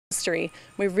mystery.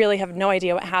 We really have no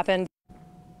idea what happened.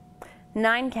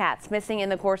 9 cats missing in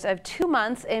the course of 2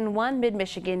 months in one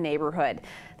mid-Michigan neighborhood.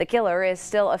 The killer is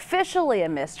still officially a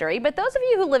mystery, but those of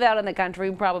you who live out in the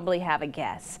country probably have a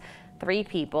guess. 3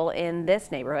 people in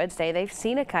this neighborhood say they've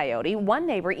seen a coyote. One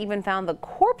neighbor even found the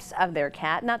corpse of their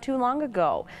cat not too long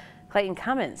ago. Clayton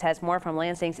Cummins has more from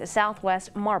Lansing's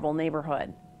southwest Marble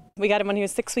neighborhood. We got him when he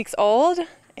was 6 weeks old,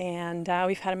 and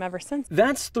we've had him ever since.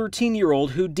 That's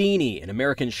 13-year-old Houdini, an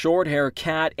American short-hair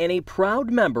cat and a proud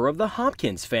member of the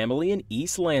Hopkins family in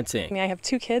East Lansing. I have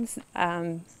 2 kids,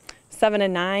 7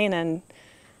 and 9, and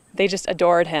they just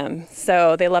adored him.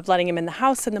 So they loved letting him in the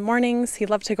house in the mornings. He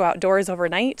loved to go outdoors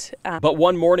overnight. But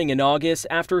one morning in August,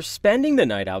 after spending the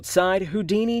night outside,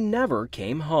 Houdini never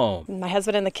came home. My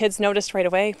husband and the kids noticed right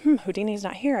away, Houdini's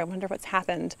not here. I wonder what's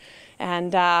happened.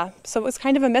 And so it was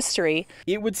kind of a mystery.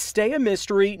 It would stay a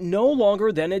mystery no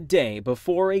longer than a day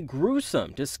before a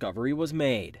gruesome discovery was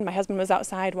made. My husband was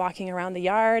outside walking around the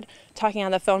yard, talking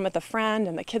on the phone with a friend,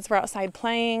 and the kids were outside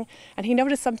playing, and he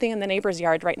noticed something in the neighbor's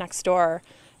yard right next door.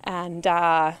 And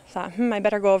thought, I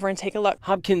better go over and take a look.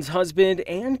 Hopkins' husband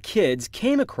and kids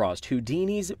came across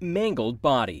Houdini's mangled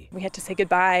body. We had to say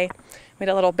goodbye. We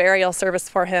had a little burial service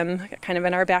for him kind of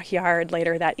in our backyard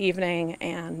later that evening,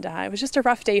 and it was just a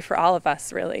rough day for all of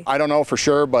us, really. I don't know for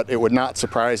sure, but it would not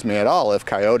surprise me at all if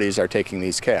coyotes are taking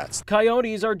these cats.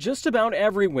 Coyotes are just about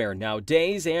everywhere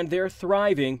nowadays, and they're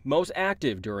thriving, most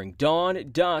active during dawn,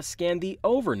 dusk, and the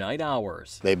overnight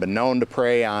hours. They've been known to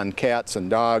prey on cats and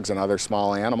dogs and other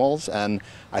small animals, and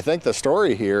I think the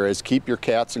story here is keep your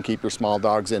cats and keep your small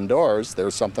dogs indoors.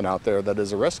 There's something out there that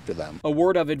is a risk to them. A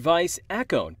word of advice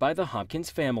echoed by the Hopkins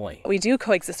family. We do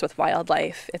coexist with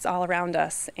wildlife. It's all around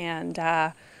us, and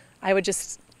I would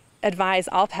just advise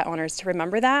all pet owners to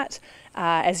remember that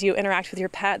as you interact with your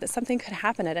pet, that something could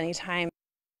happen at any time.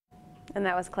 And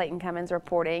that was Clayton Cummins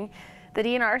reporting. The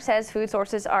DNR says food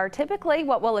sources are typically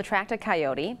what will attract a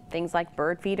coyote. Things like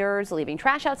bird feeders, leaving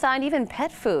trash outside, even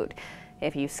pet food.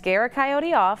 If you scare a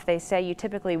coyote off, they say you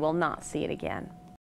typically will not see it again.